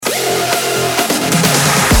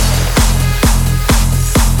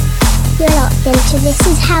listen to This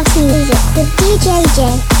Is House Music with DJ J.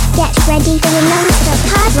 Get ready for the non-stop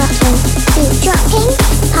hard rocking, beat dropping,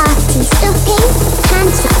 party stopping,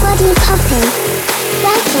 hands up, body popping.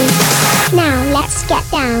 Welcome. Now let's get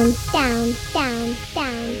down, down, down,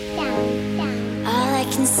 down, down, down. All I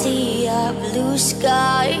can see are blue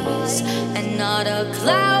skies and not a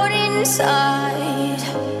cloud inside.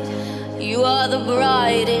 You are the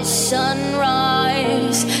brightest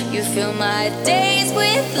sunrise. You fill my days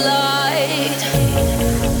with light.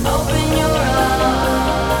 Open your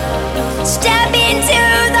eyes. Step into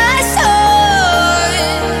the sun.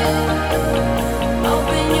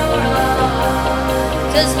 Open your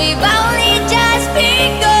eyes. 'Cause we've only just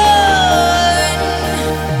begun.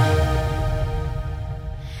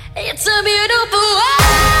 It's a beautiful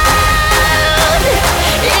world.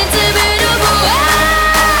 It's a beautiful world.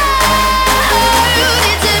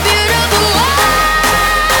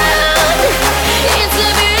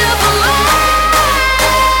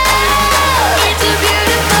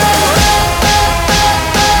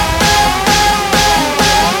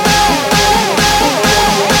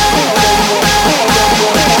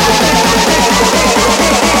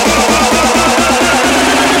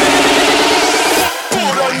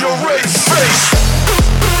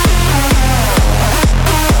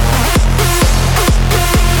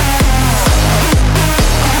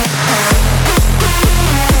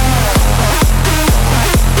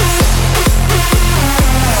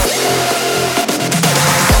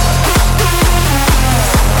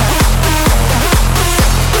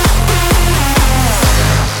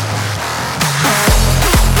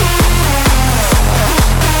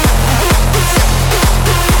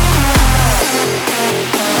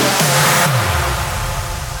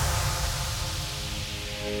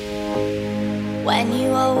 When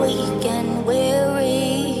you are weak and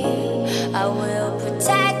weary, I will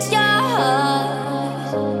protect your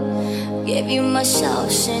heart. Give you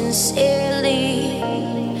myself sincerely.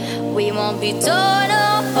 We won't be torn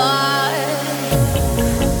apart.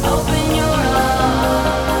 Open your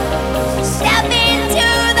eyes. Step into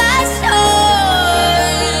the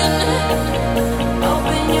sun.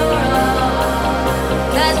 Open your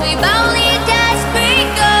eyes. 'Cause we've only just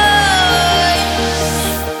begun.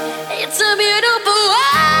 It's a beautiful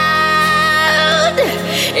world.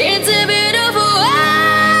 It's a beautiful world.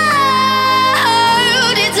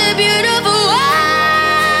 It's a beautiful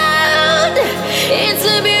world. It's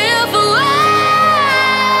a beautiful world.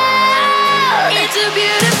 It's a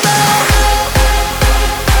beautiful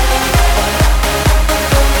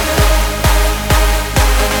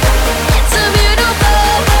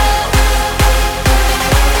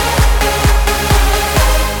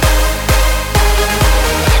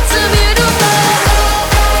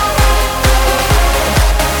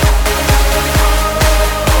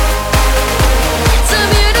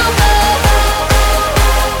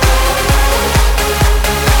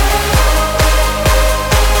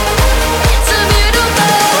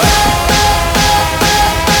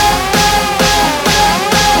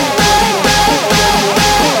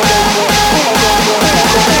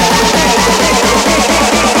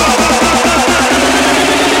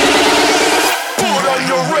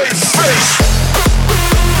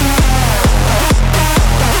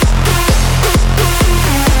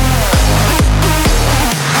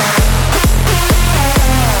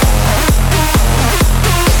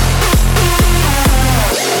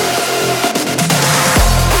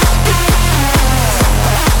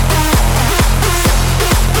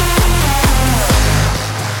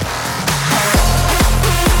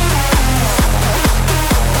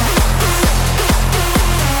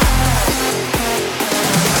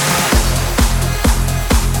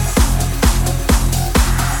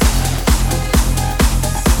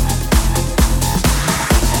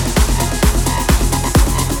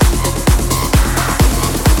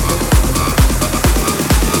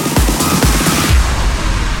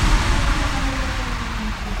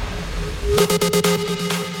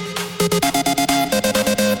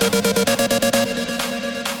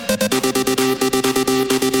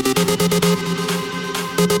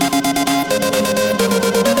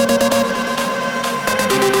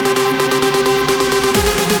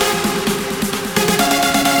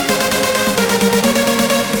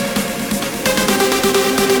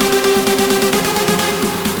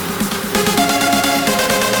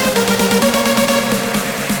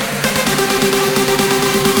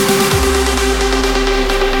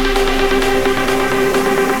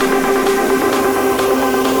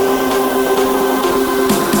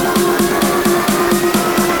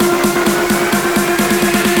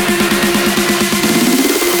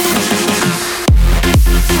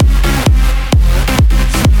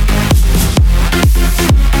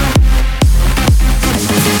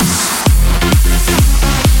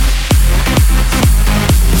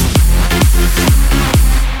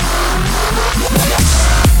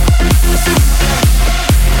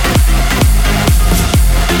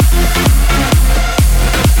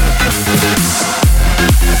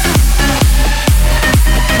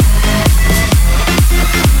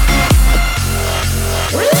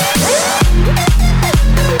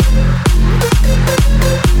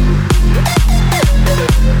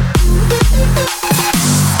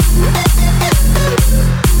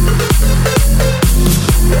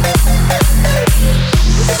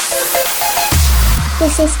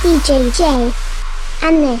is DJ J.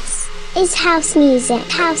 And this is house music,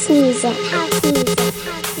 house music, house music,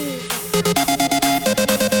 house music.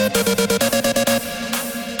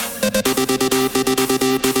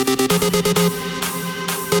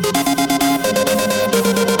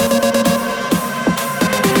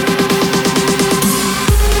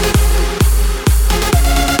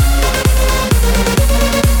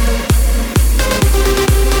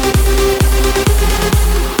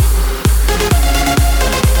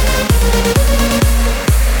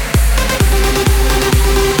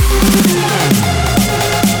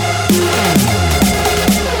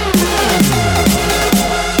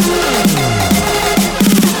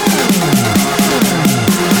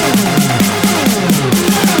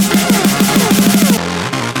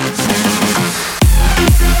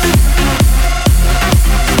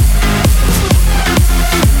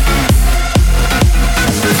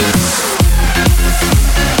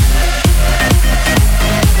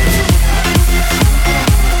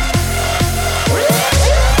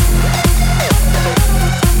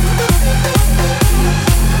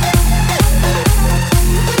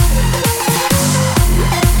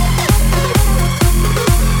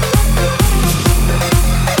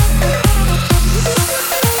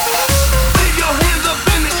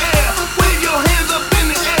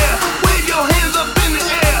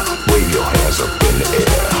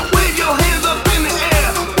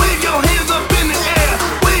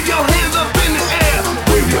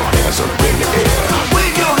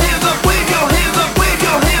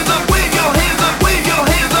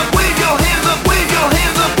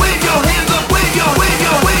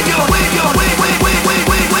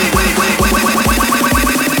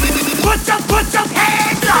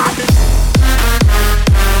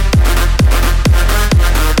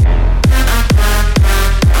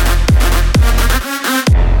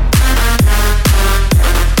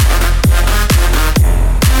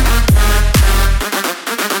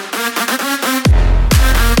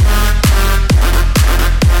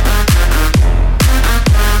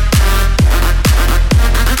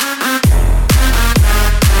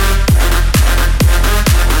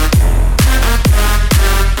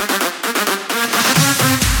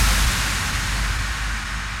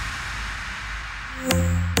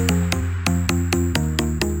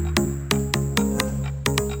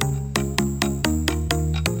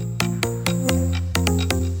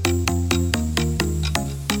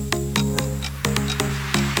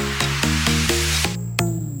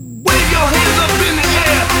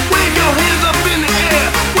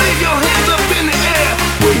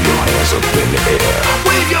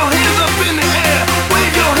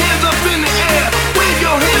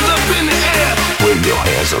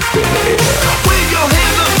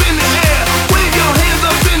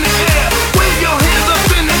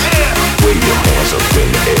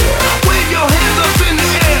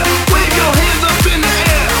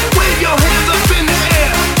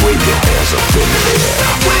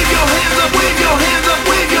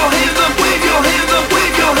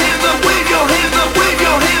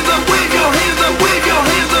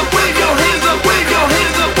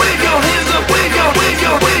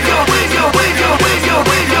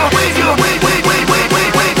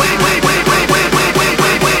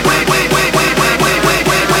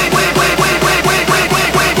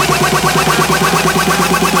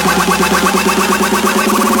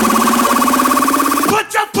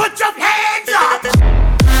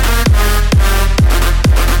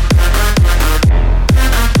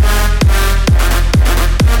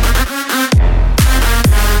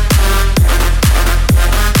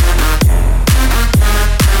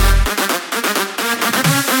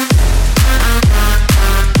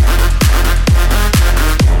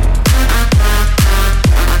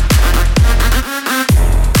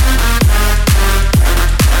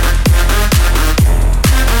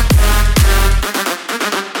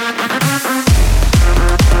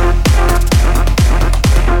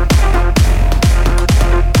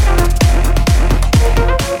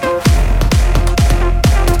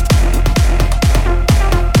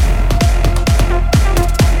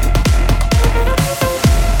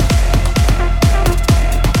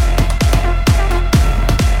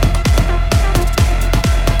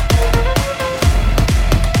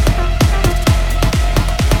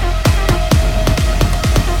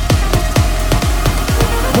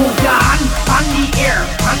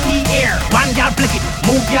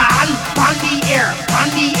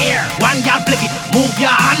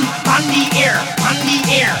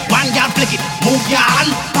 Move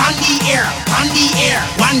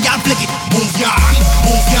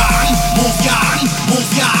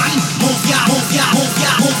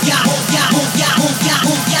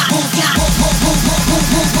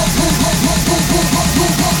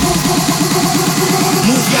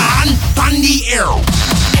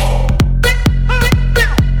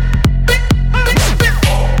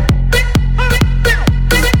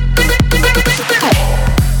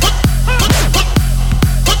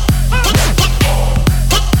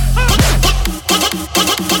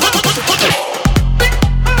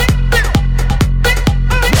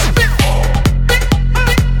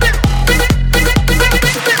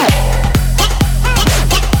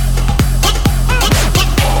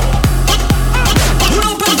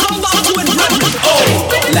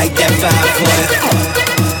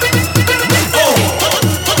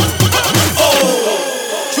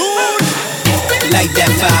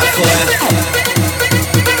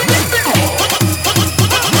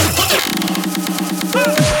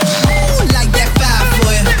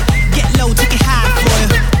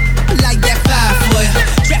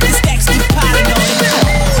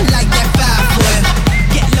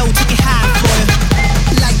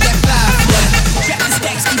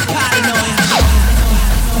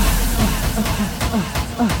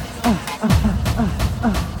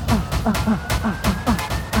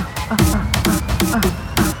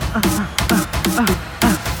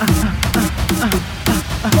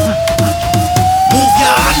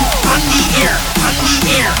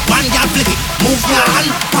your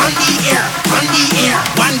hand on the air, on the air.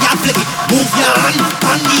 One girl flick it, move your hand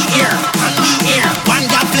on the air, on the air. One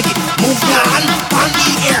girl flick it, move your hand on the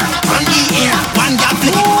air, on the air. One girl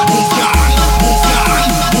flick it, move your hand, move your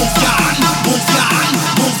hand, move your hand, move your hand,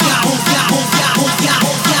 move your, move your, move your, move your,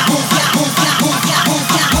 move your, move your, move your, move your,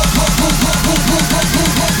 move your.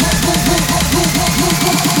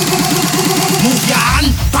 Move your hand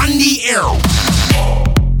on the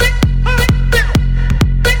air.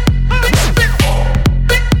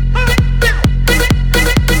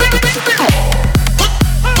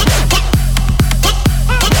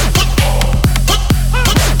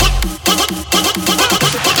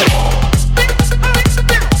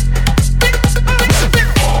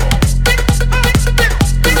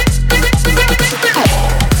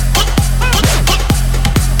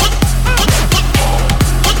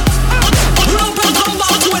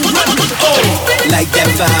 Like that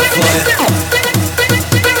vibe for ya.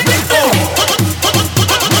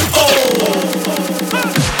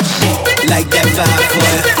 Like that vibe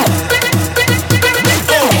for ya.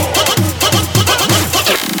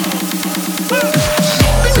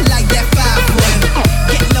 Like that vibe for ya.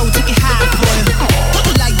 Get low, take it high for ya.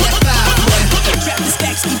 Like that vibe for ya. Drop the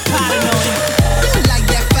stacks, keep piling on ya. Like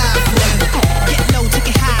that vibe for ya. Get low, take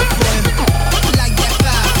it high for ya. Like that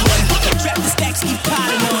vibe for ya. Drop the stacks, keep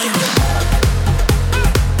piling on ya.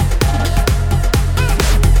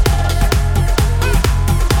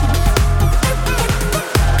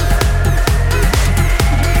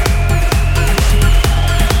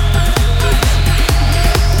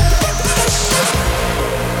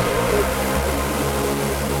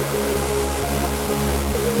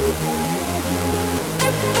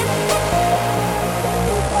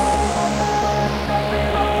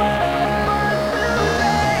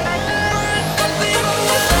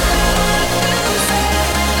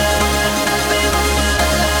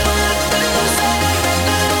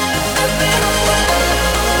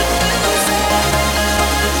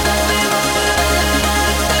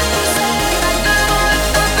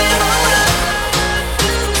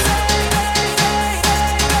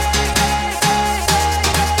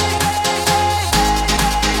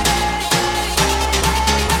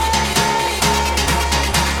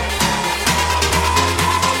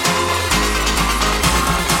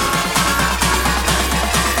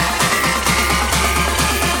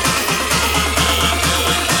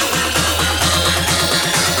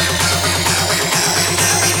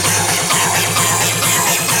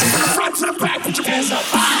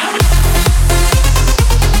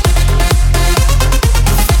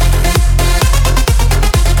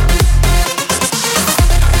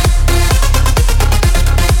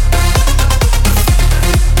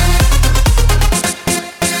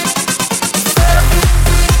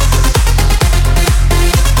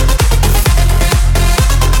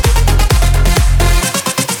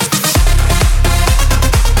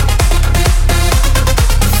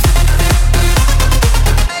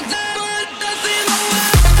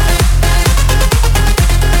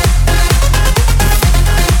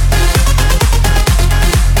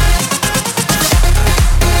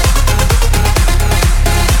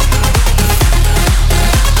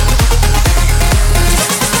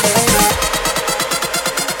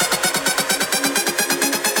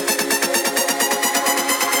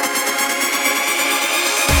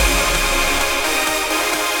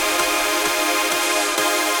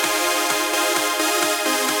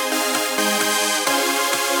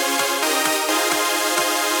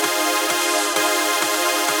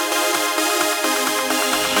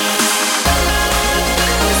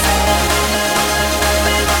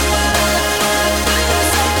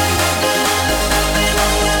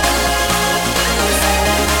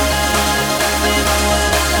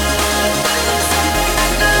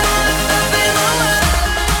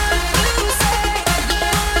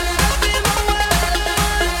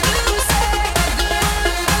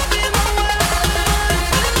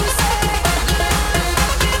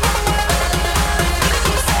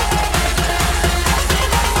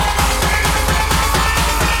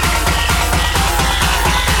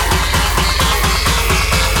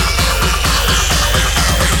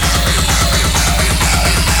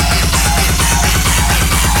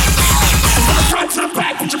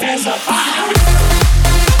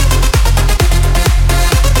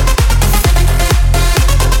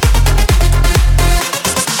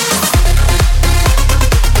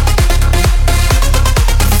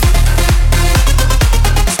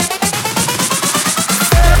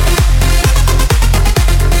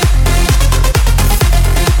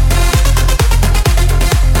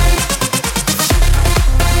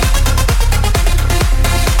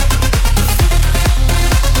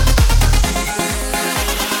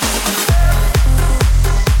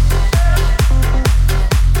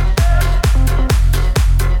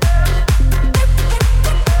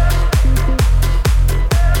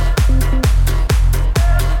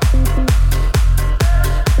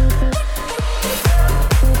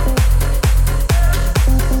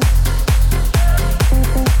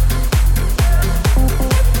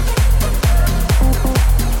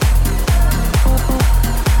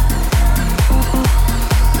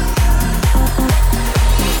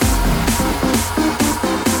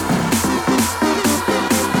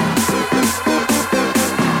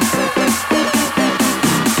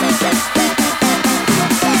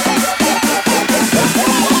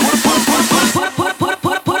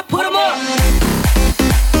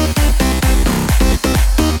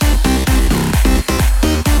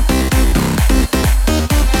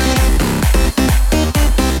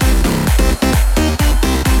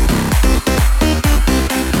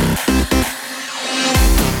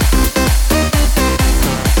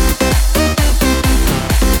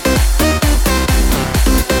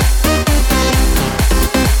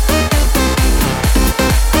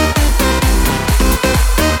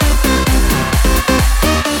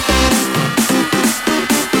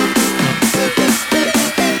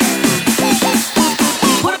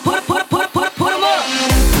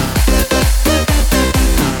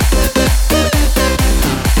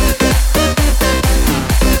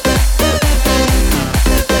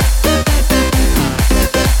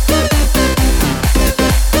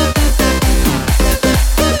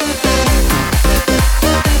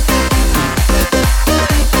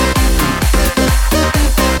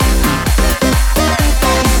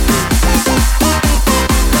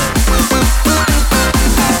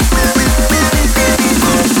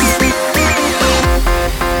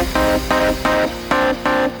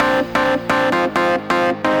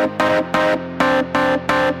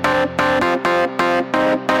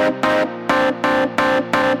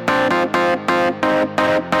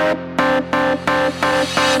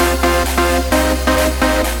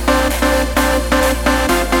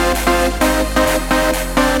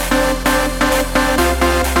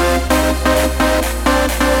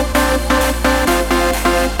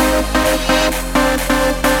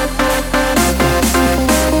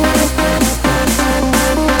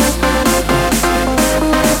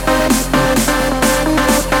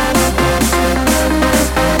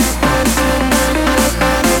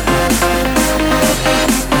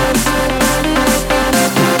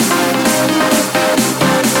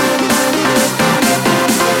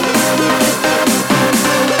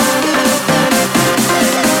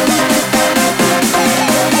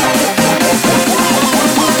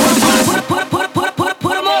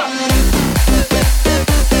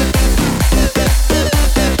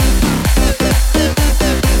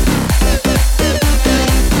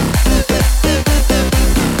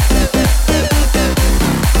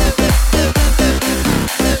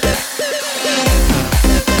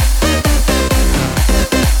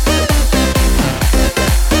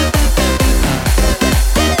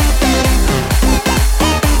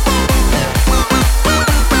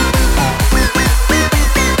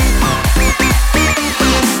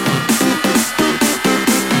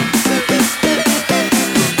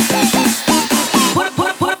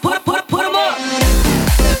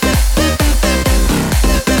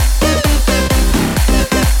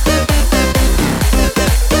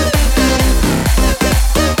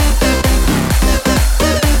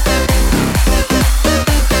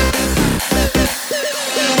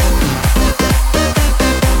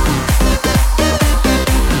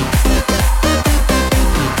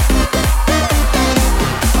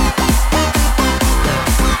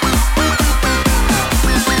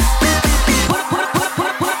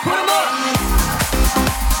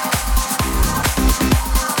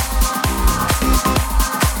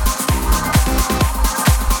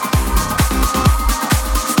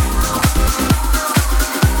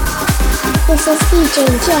 DJ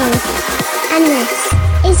J. And this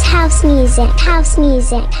is house music, house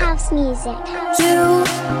music, house music. You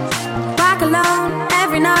walk alone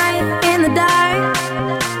every night in the dark,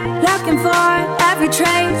 looking for every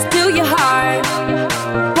trace to your heart.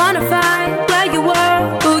 Wanna find where you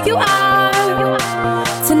were, who you are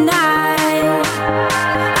tonight.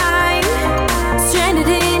 I'm stranded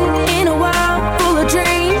in a world full of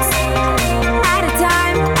dreams, out of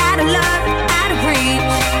time, out of love, out of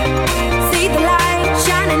reach. See the light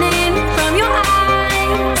shining in from your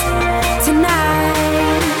eyes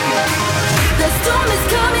tonight. The storm is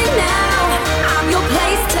coming now, I'm your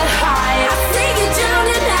place to hide. I see you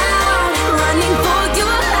drowning out, running for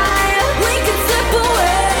your life. We can slip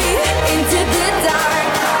away into the dark.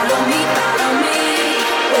 Follow me,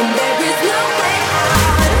 when there is no way out.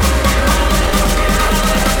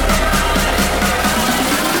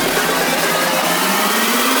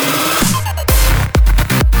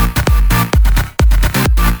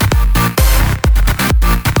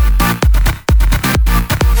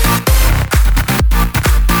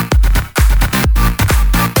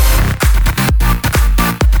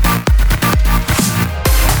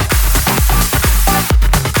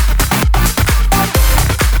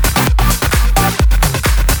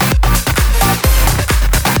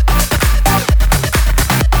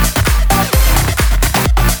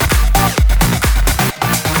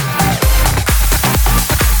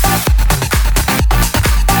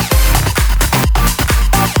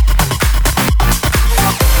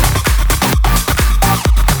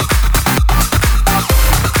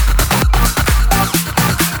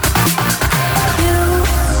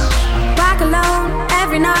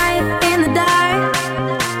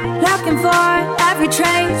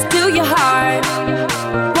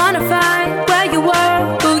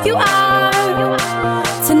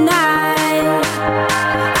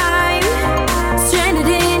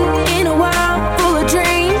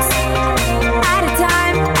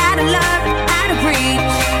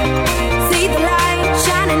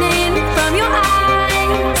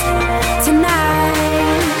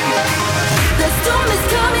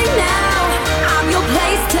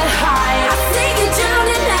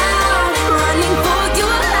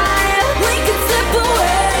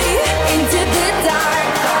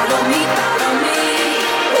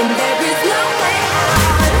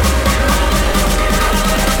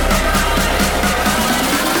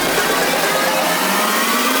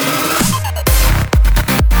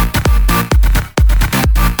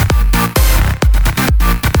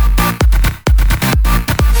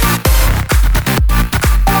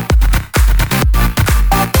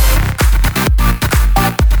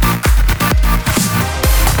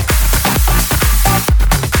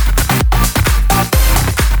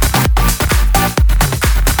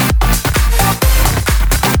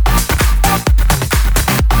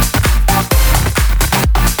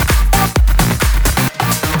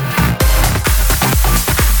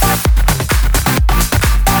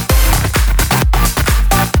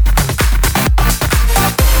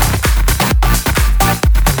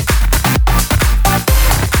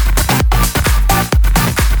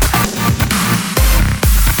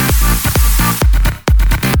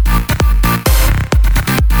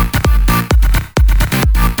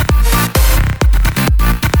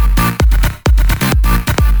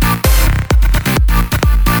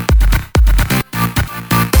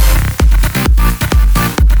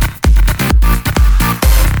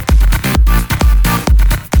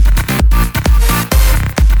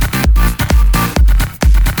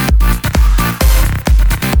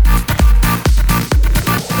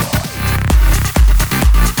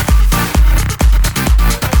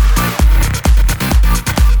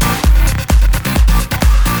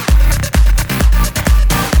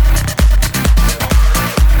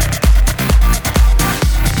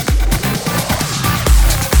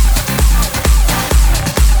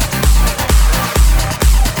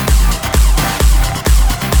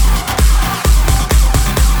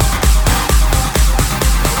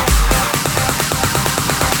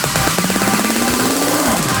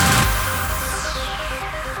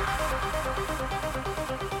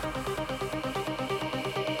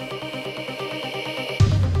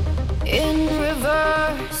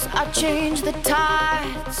 change the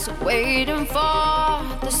tides, waiting for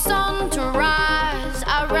the sun to rise.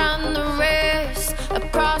 I ran the race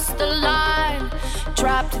across the line,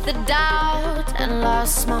 trapped the doubt and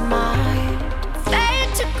lost my mind.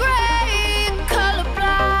 Fade to gray,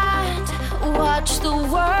 colorblind, watch the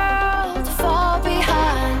world fall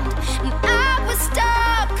behind. And I was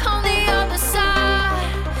stuck on the other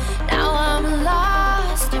side, now I'm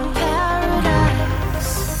lost in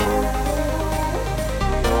paradise.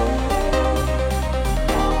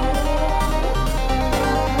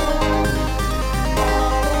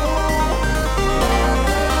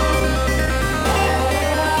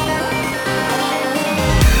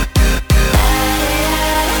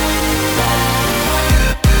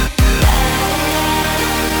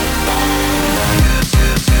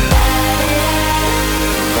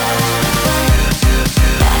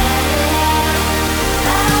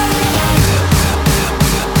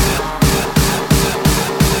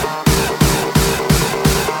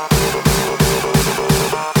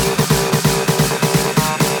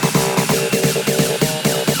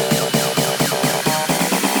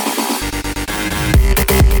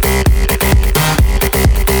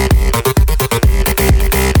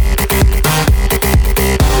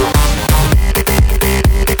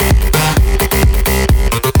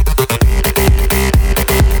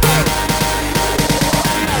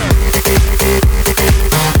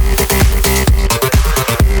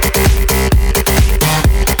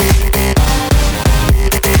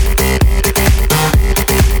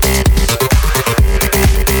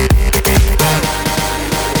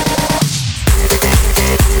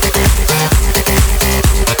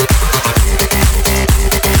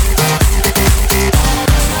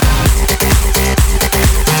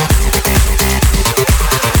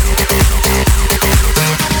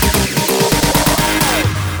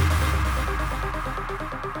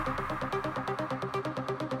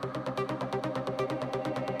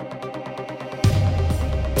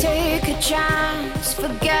 chance,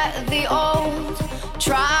 forget the old.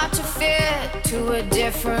 Try to fit to a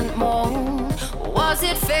different mold. Was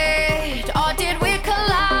it fate or did we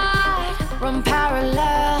collide? Run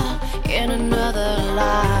parallel in another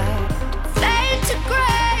life. Fade to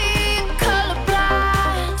gray,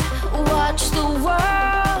 colorblind. Watch the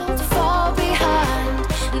world fall behind.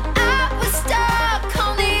 And I was stuck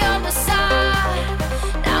on the other side.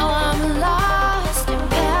 Now I'm lost in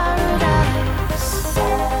paradise.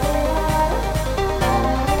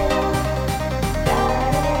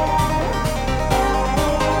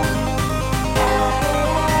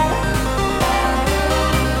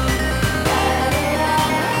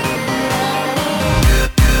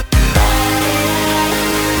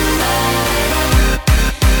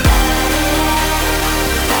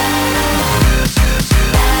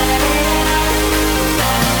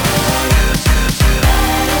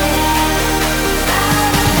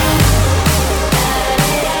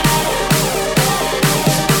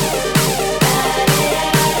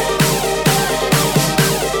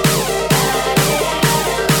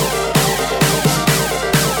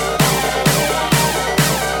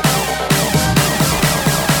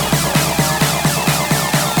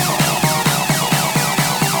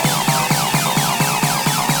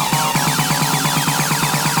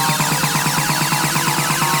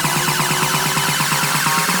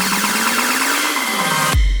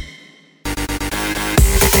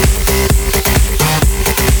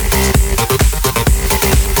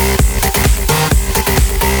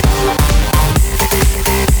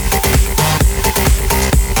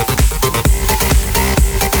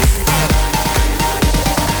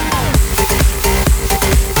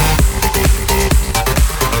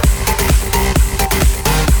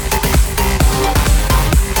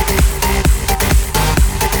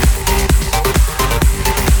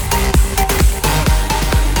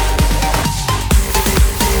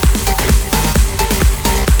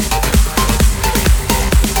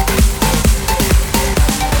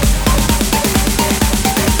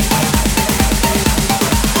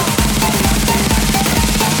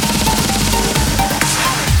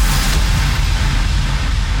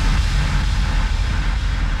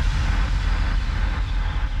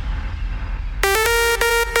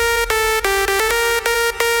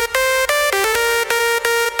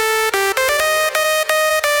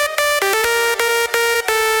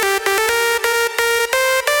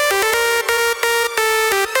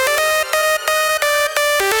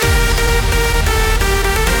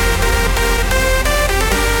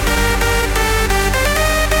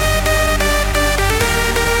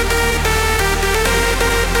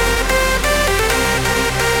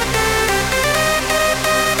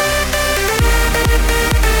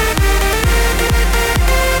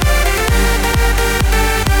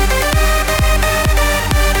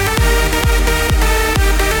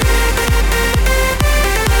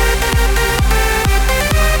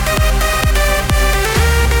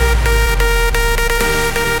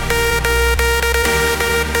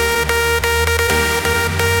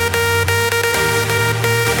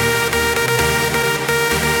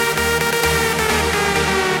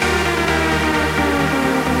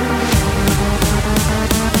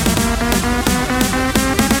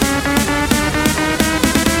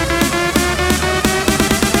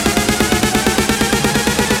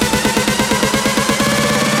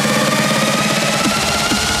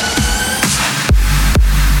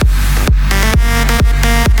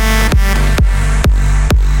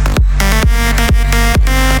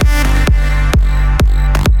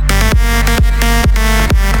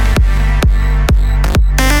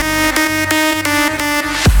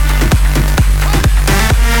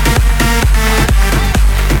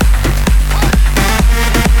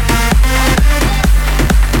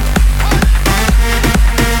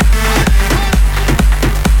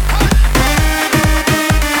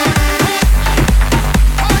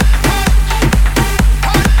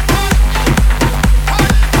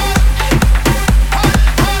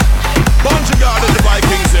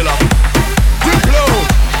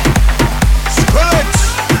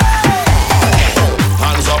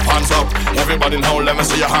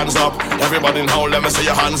 Everybody now, let me see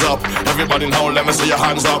your hands up. Everybody now, let me see your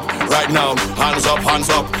hands up. Right now, hands up, hands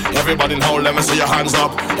up. Everybody now, let me see your hands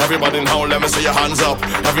up. Everybody now, let me see your hands up.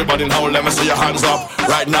 Everybody now, let me see your hands up.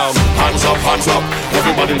 Right now, hands up, hands up.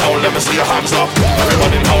 Everybody now, let me see your hands up.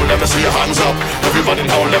 Everybody now, let me see your hands up. Everybody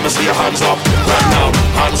now, let me see your hands up. Right now,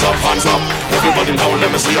 hands up, hands up. Everybody now,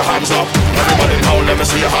 let me see your hands up. Everybody now, let me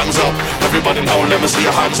see your hands up. Everybody now, let me see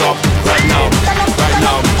your hands up. Right now, right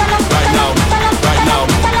now, right now, right now,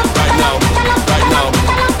 right now, right now, right now,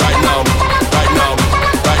 right now, right now,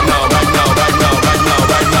 right now, right now, right now,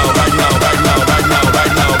 right now, right now, right now, right now,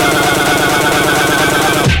 right now, right now.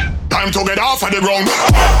 off of the ground.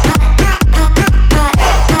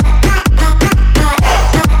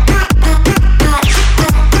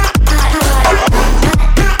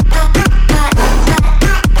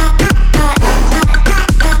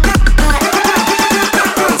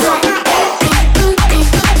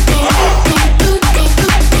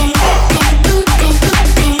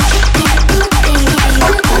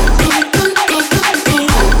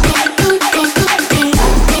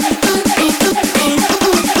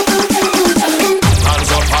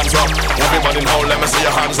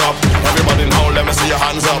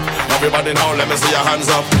 Everybody now, let me see your hands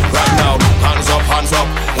up. Right now, hands up, hands up.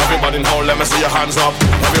 Everybody now, let me see your hands up.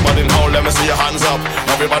 Everybody now, let me see your hands up.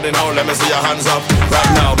 Everybody now, let me see your hands up.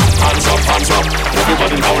 Right now, hands up, hands up.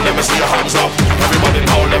 Everybody now, let me see your hands up. Everybody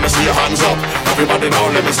now, let me see your hands up. Everybody now,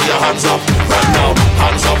 let me see your hands up. Right now,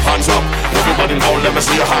 hands up, hands up. Everybody now, let me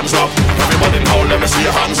see your hands up. Everybody now, let me see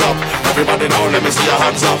your hands up. Everybody now, let me see your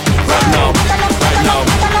hands up. Right now, right now,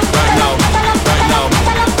 right now, right now, right now,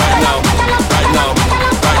 right now, right now.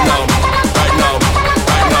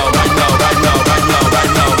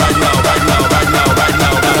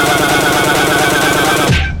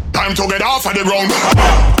 Time to get off of the ground.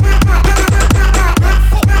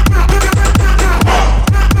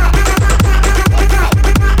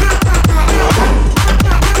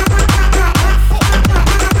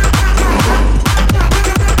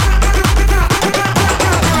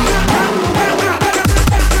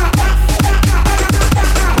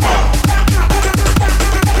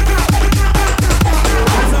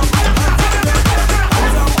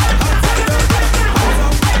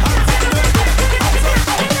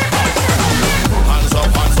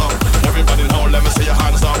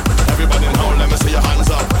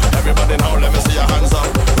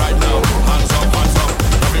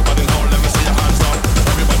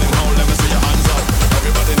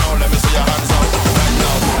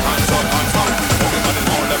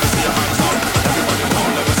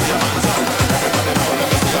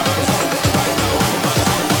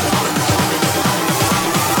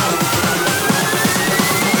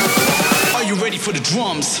 For the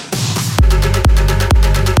drums.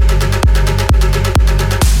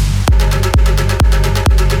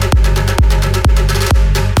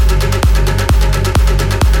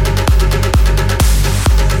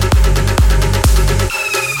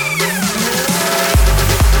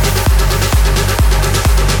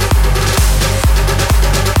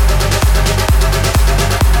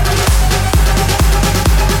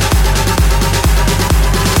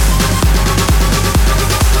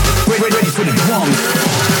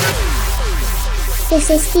 This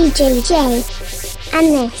is DJ J, and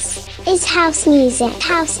this is house music,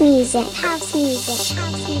 house music, house music,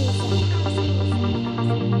 house music.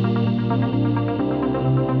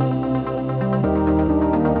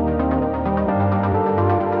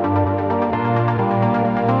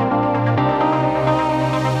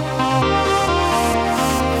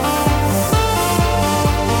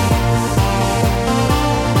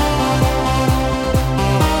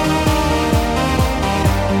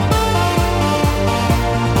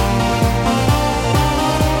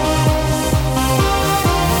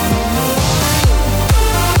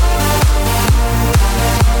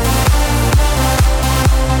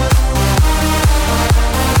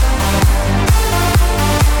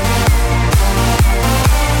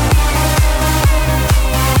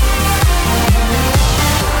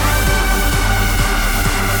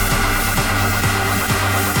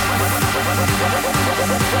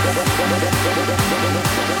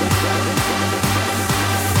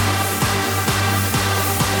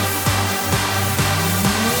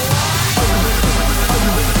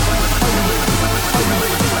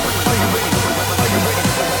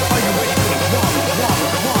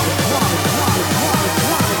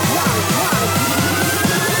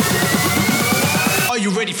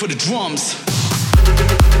 For the drums.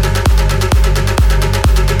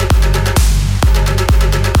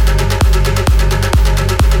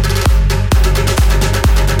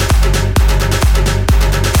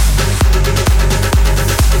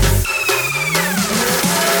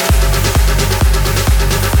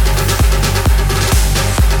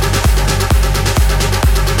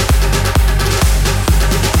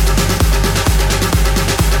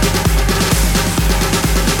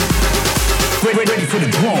 Ready for the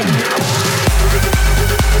drum.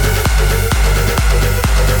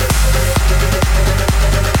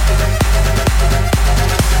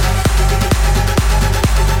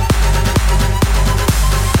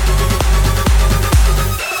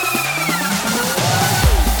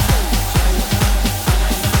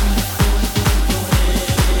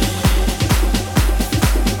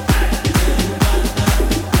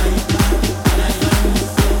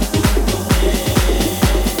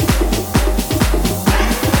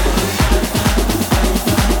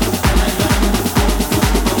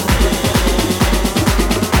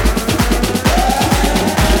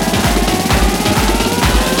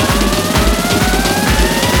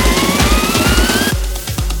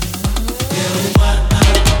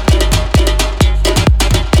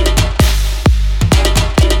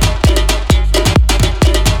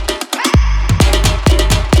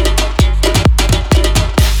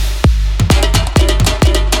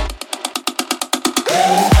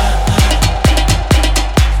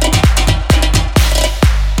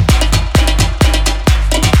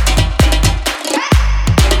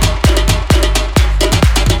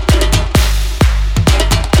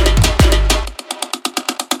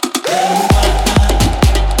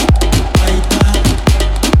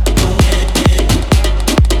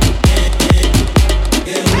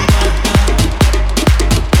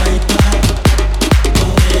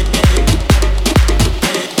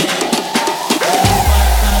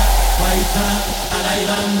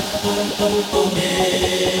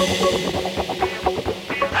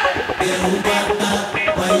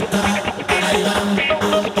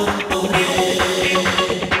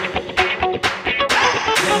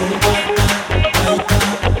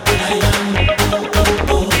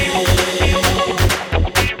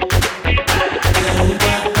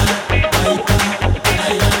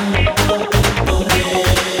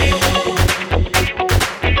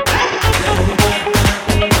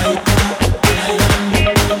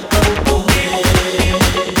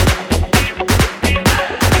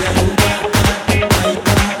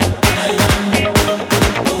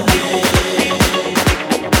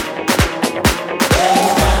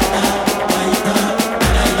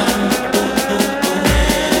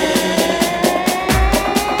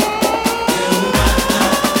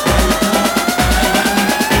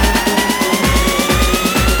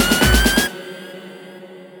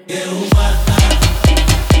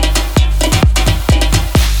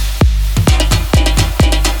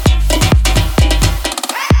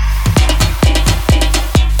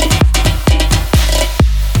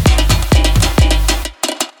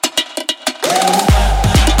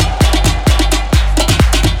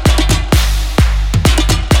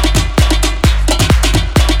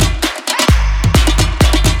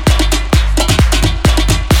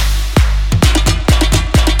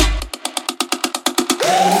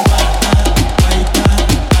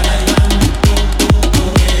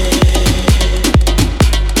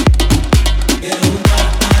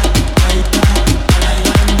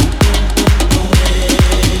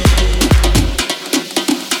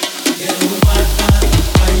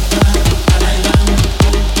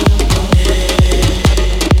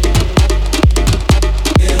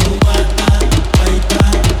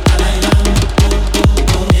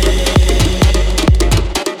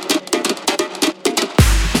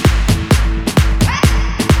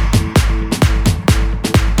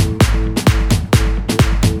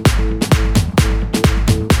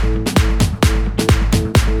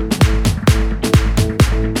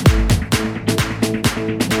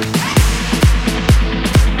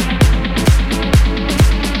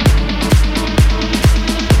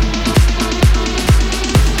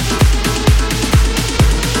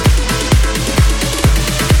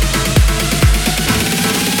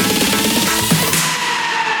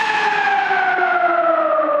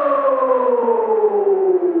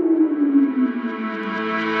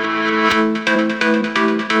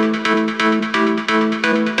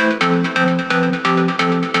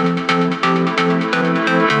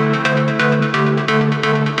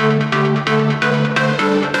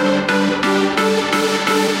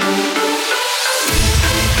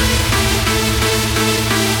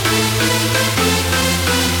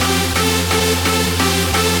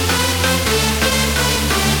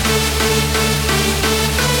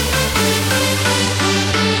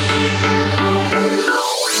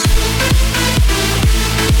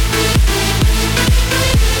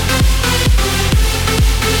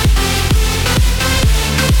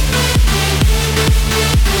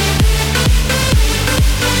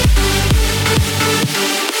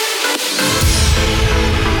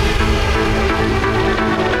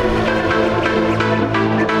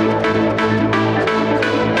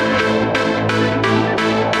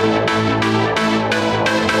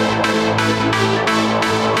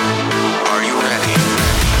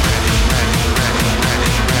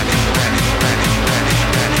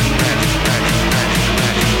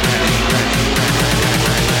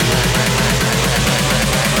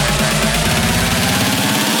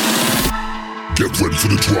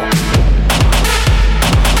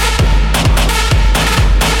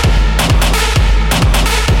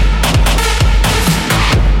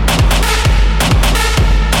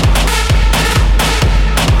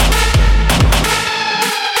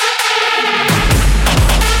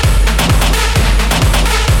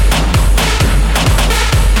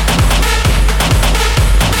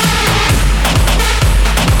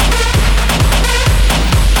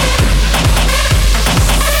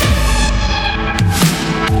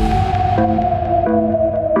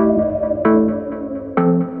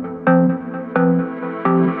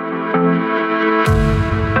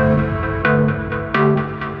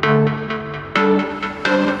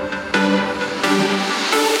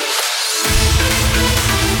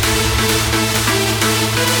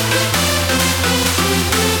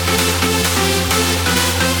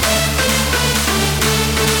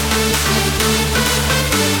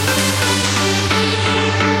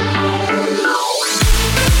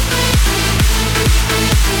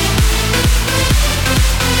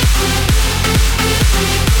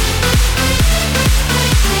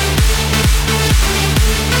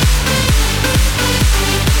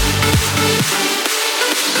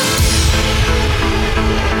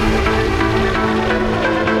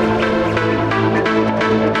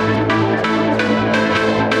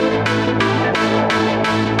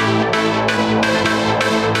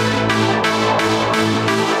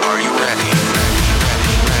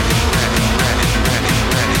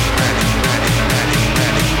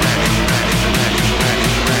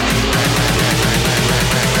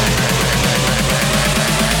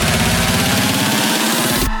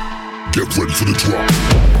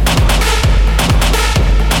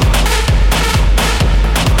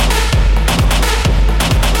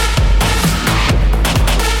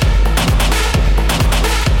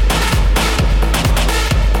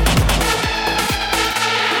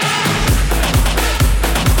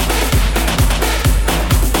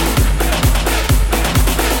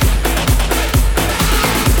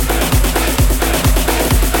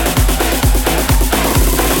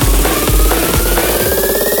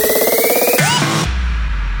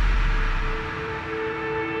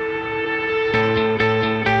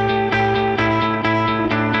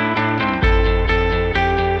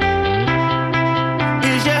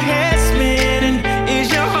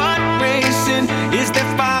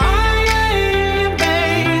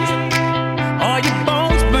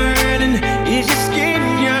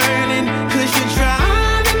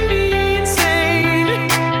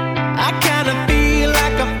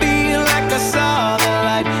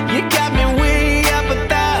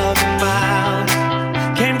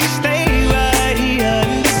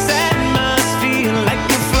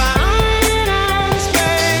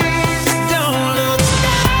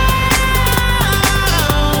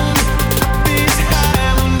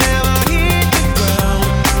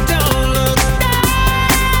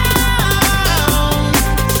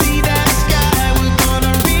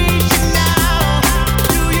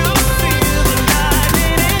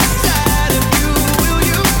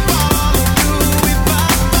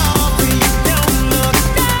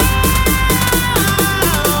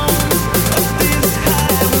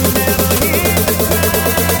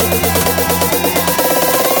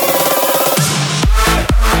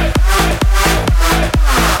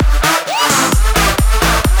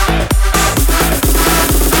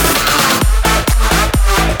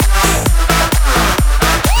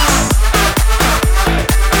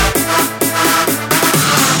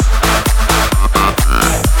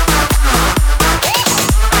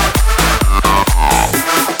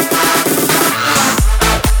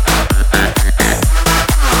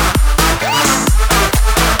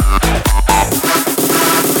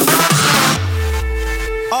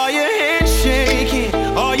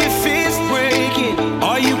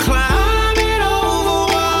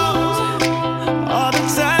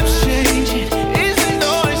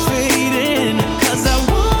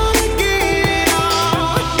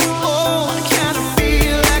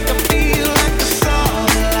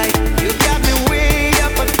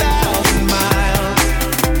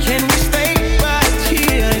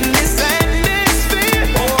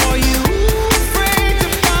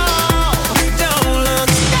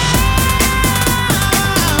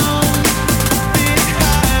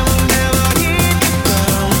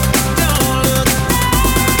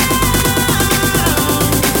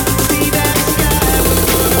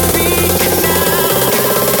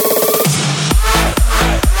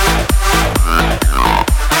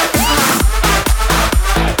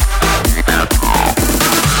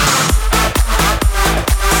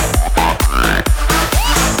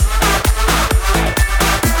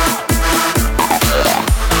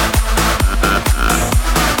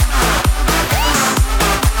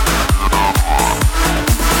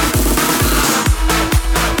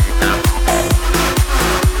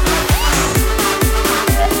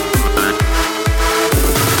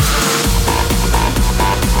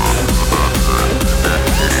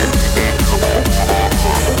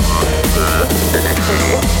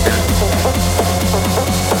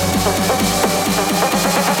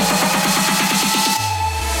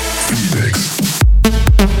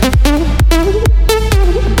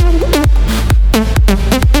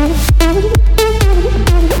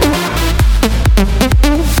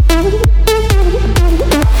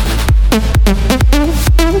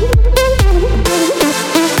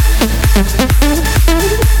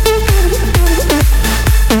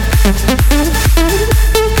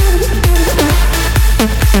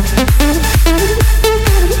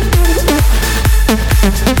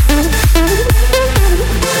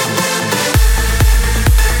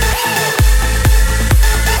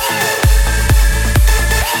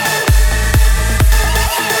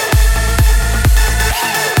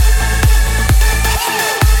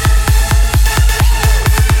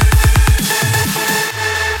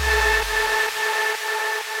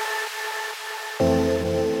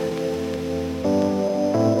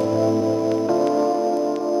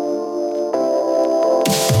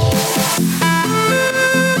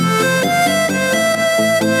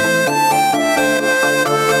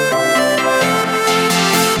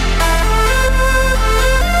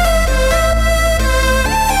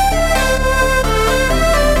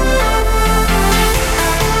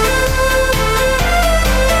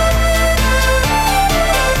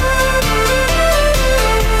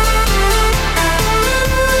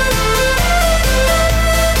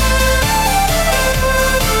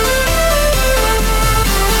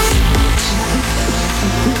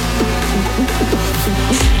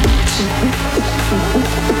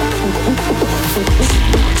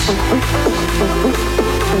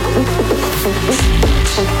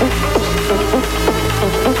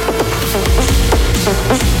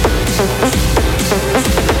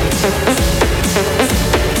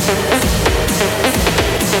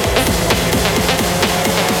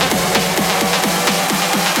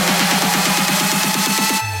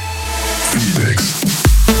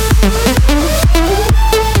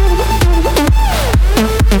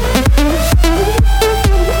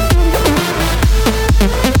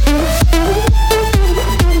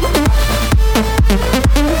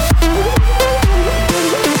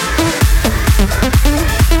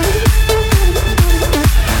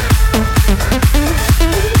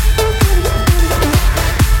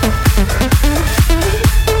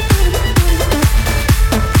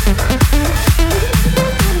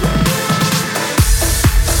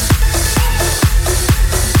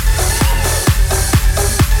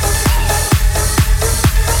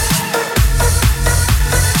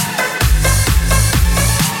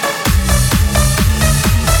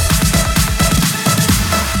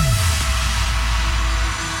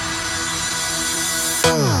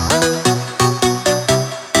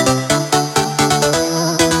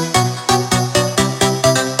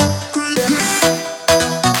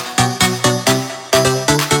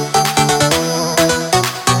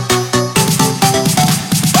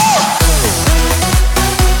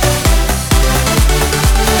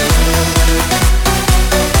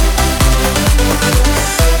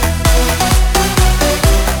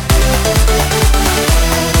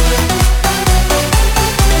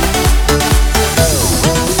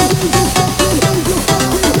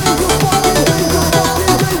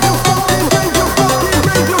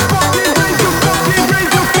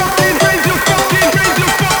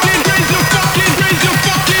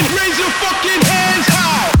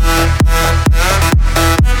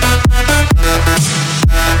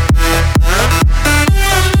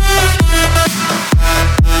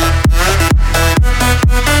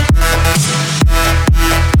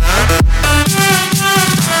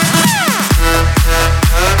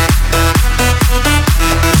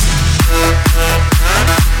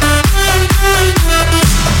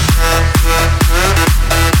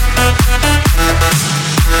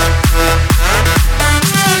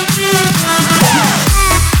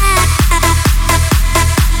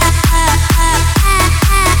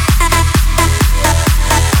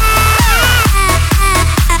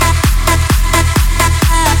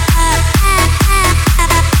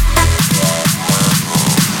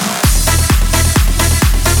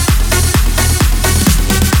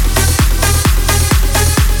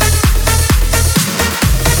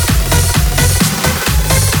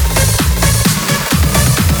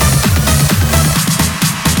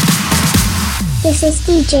 This is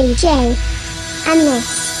DJ J, and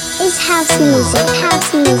this is house music,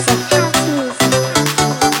 house music, house music.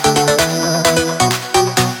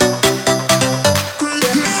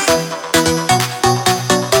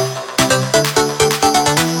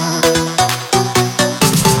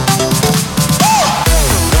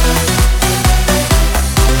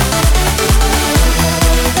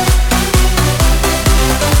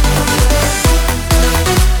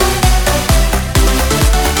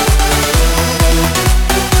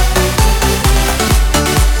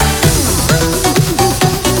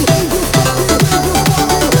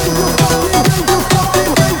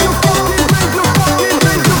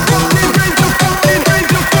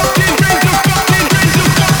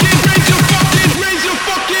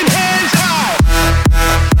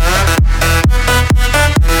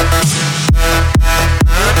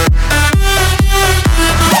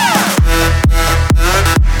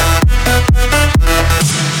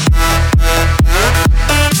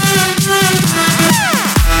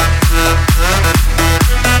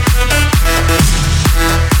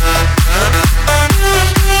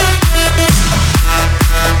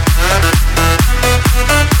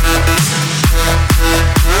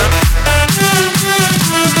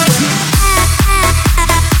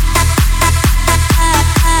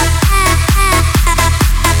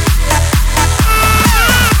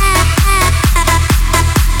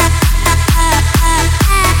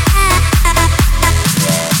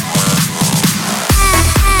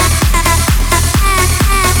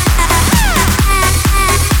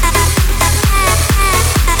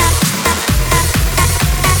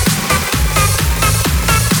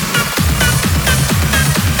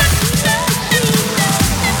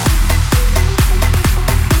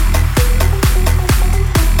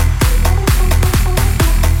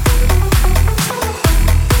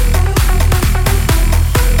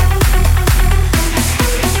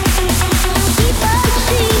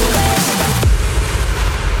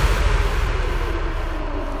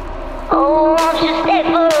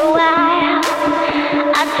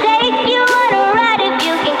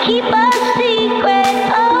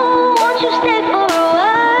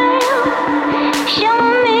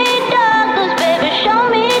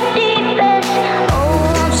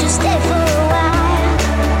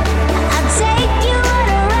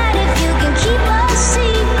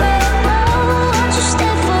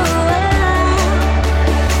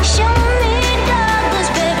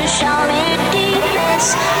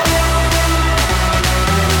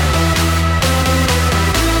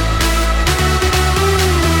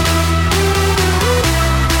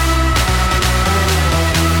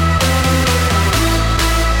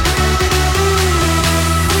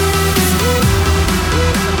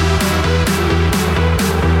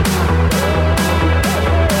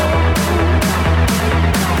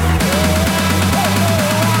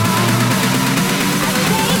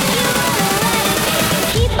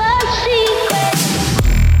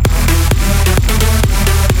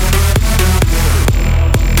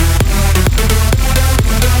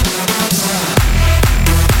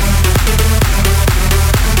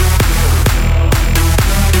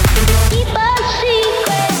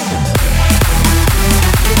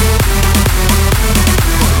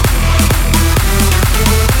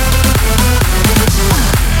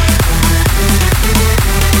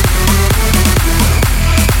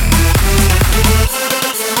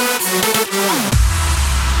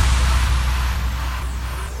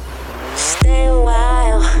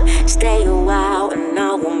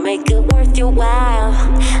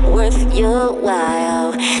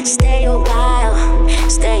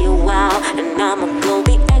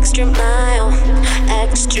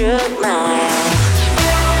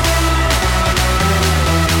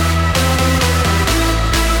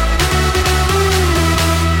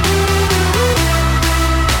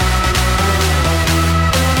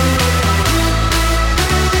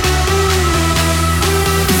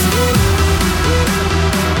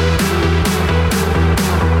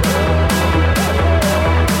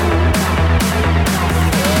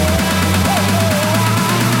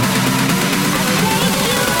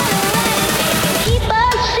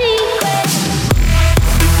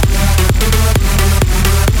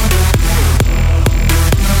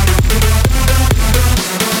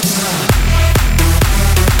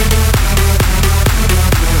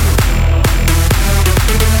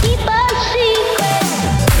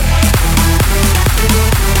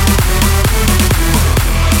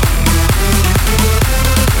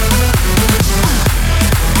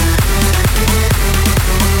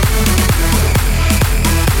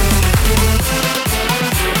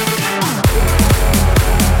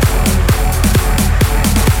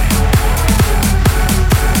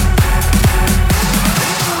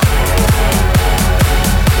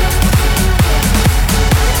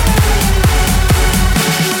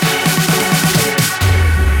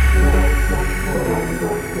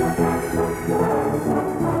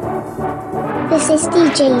 This is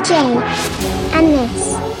DJ J, and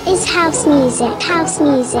this is house music, house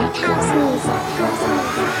music, house music, house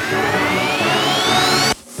music.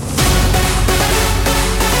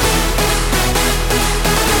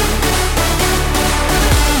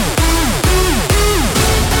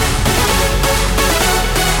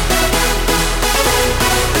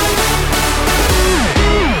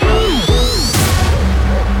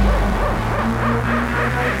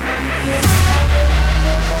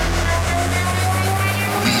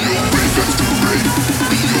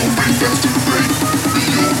 Faster,